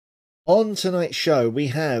On tonight's show, we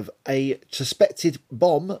have a suspected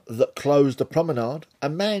bomb that closed a promenade, a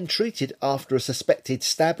man treated after a suspected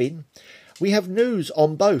stabbing. We have news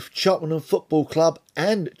on both Cheltenham Football Club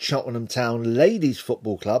and Cheltenham Town Ladies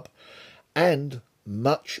Football Club, and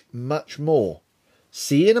much, much more.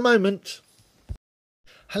 See you in a moment.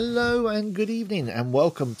 Hello and good evening and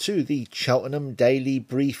welcome to the Cheltenham Daily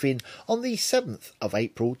Briefing on the 7th of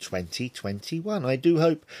April 2021. I do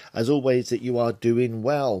hope, as always, that you are doing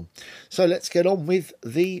well. So let's get on with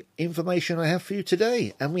the information I have for you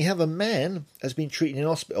today. And we have a man has been treated in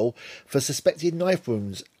hospital for suspected knife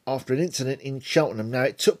wounds after an incident in Cheltenham. Now,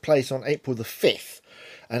 it took place on April the 5th.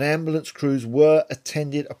 And ambulance crews were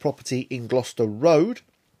attending a property in Gloucester Road.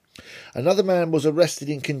 Another man was arrested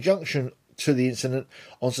in conjunction to the incident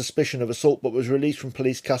on suspicion of assault, but was released from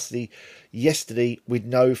police custody yesterday with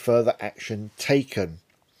no further action taken.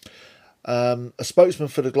 A spokesman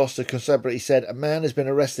for the Gloucester Constabulary said a man has been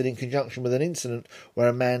arrested in conjunction with an incident where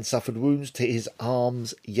a man suffered wounds to his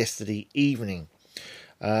arms yesterday evening.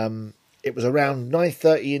 It was around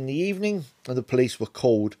 9:30 in the evening and the police were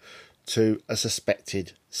called to a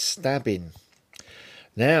suspected stabbing.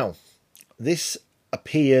 Now, this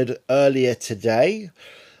appeared earlier today.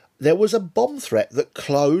 There was a bomb threat that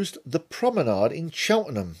closed the promenade in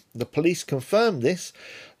Cheltenham. The police confirmed this.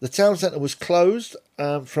 The town centre was closed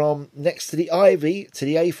from next to the Ivy to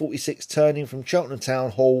the A46 turning from Cheltenham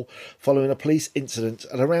Town Hall following a police incident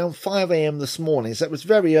at around 5 a.m. this morning. So it was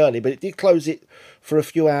very early, but it did close it for a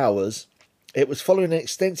few hours. It was following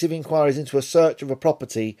extensive inquiries into a search of a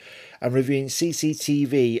property and reviewing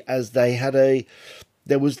CCTV as they had a...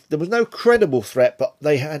 There was no credible threat, but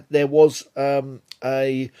there was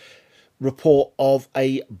a report of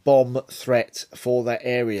a bomb threat for that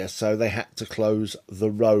area, so they had to close the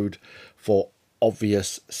road for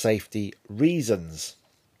obvious safety reasons.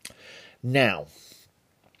 Now,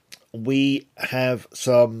 we have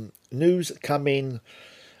some news coming,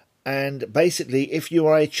 and basically, if you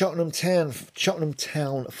are a Cheltenham Town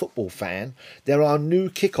football fan, there are new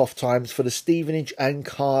kickoff times for the Stevenage and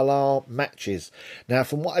Carlisle matches. Now,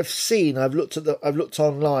 from what I've seen, I've looked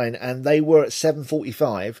online, and they were at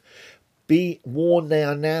 7:45. Be warned, they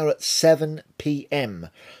are now at 7 p.m.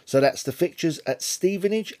 So that's the fixtures at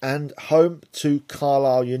Stevenage, and home to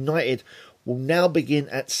Carlisle United will now begin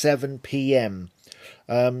at 7 p.m.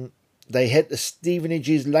 They head to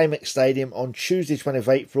Stevenage's Lameck Stadium on Tuesday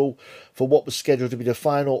 20th April for what was scheduled to be the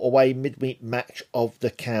final away midweek match of the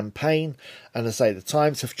campaign. And I say the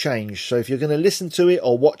times have changed. So if you're going to listen to it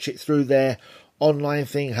or watch it through their online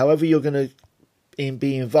thing, however you're going to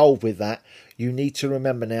be involved with that, you need to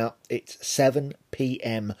remember now it's 7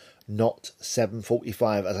 p.m, not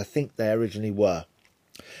 7:45, as I think they originally were.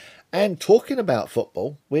 And talking about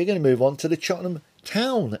football, we're going to move on to the Cheltenham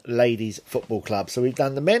Town Ladies Football Club. So we've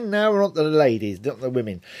done the men, now we're on to the ladies, not the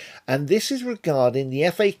women. And this is regarding the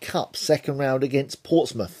FA Cup second round against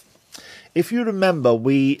Portsmouth. If you remember,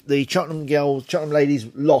 the Cheltenham ladies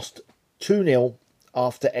lost 2-0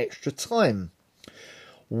 after extra time.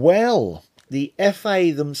 Well, the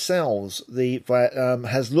FA themselves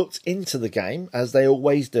has looked into the game, as they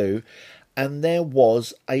always do, and there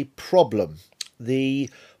was a problem. The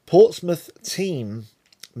Portsmouth team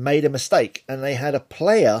made a mistake, and they had a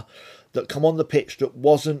player that come on the pitch that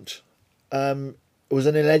was an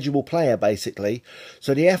ineligible player, basically.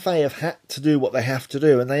 So the FA have had to do what they have to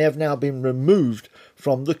do, and they have now been removed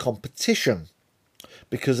from the competition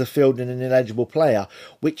because of fielding an ineligible player,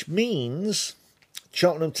 which means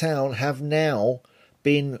Cheltenham Town have now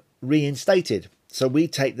been reinstated. So we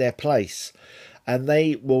take their place, and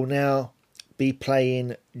they will now be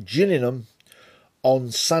playing Gillingham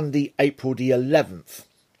on Sunday, April the 11th.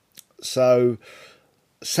 So,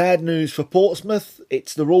 sad news for Portsmouth.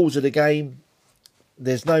 It's the rules of the game.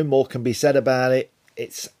 There's no more can be said about it.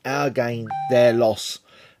 It's our gain, their loss.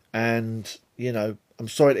 And, you know, I'm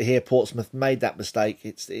sorry to hear Portsmouth made that mistake.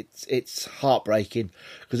 It's heartbreaking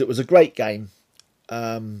because it was a great game.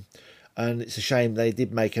 And it's a shame they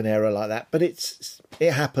did make an error like that. But it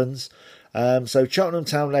happens. So, Cheltenham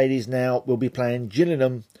Town ladies now will be playing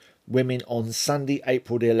Gillingham women on Sunday,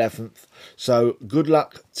 April the 11th. So good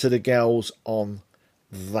luck to the girls on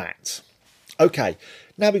that. Okay,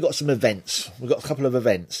 now we've got some events. We've got a couple of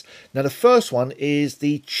events. Now the first one is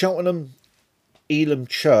the Cheltenham Elam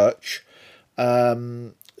Church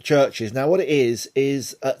churches. Now what it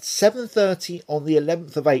is at 7:30 on the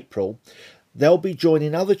 11th of April, they'll be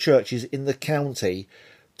joining other churches in the county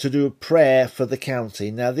to do a prayer for the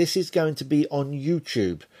county. Now this is going to be on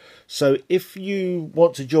YouTube. So if you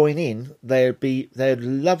want to join in, they'd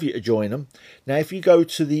love you to join them. Now, if you go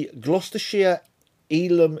to the Gloucestershire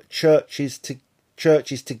Elam Churches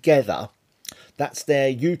churches together. That's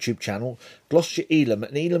their YouTube channel, Gloucestershire Elim.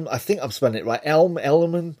 And Elim, I think I'm spelling it right,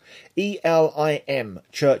 Elim, E-L-I-M,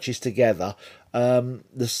 Churches Together.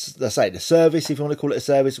 The service, if you want to call it a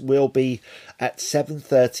service, will be at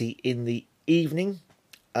 7:30 in the evening.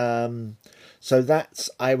 So that's,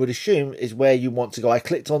 I would assume, is where you want to go. I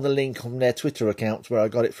clicked on the link on their Twitter accounts where I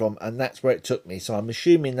got it from, and that's where it took me. So I'm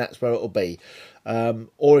assuming that's where it'll be.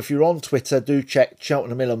 Or if you're on Twitter, do check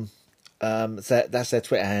Cheltenham Ilham. That's their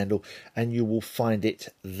Twitter handle, and you will find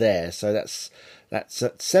it there. So that's at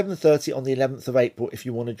 7:30 on the 11th of April if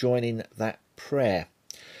you want to join in that prayer.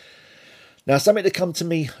 Now, something that come to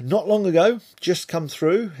me not long ago, just come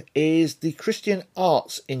through, is the Christian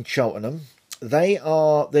Arts in Cheltenham.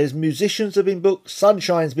 There's musicians have been booked,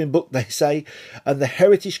 Sunshine's been booked, they say, and the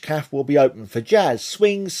Heritage Cafe will be open for jazz,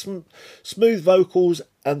 swing, smooth vocals,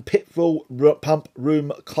 and Pitfall Pump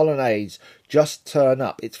Room colonnades. Just turn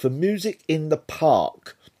up. It's for music in the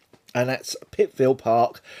park, and that's Pitfield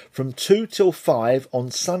Park from 2 till 5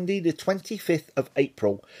 on Sunday the 25th of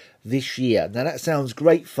April this year. Now that sounds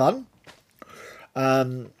great fun.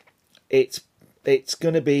 It's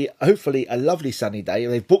going to be hopefully a lovely sunny day.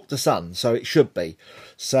 They've booked the sun, so it should be.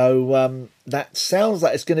 So that sounds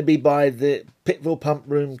like it's going to be by the Pittville Pump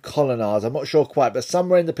Room Colonnades. I'm not sure quite, but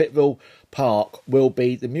somewhere in the Pittville Park will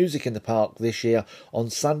be the music in the park this year on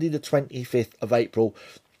Sunday the 25th of April.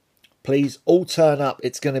 Please all turn up.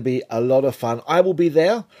 It's going to be a lot of fun. I will be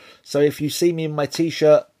there. So if you see me in my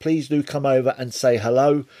t-shirt, please do come over and say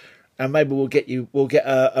hello. And maybe we'll get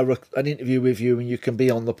an interview with you, and you can be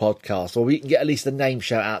on the podcast, or we can get at least a name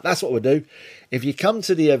shout out. That's what we'll do. If you come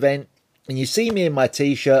to the event and you see me in my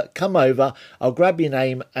t-shirt, come over. I'll grab your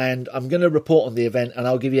name, and I'm going to report on the event, and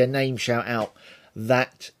I'll give you a name shout out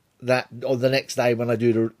that or the next day when I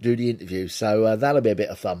do the interview. So that'll be a bit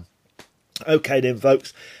of fun. Okay then,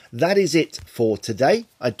 folks, that is it for today.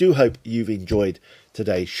 I do hope you've enjoyed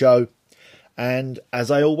today's show. And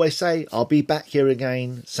as I always say, I'll be back here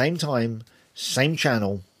again, same time, same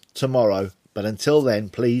channel, tomorrow. But until then,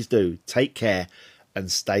 please do take care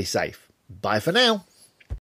and stay safe. Bye for now.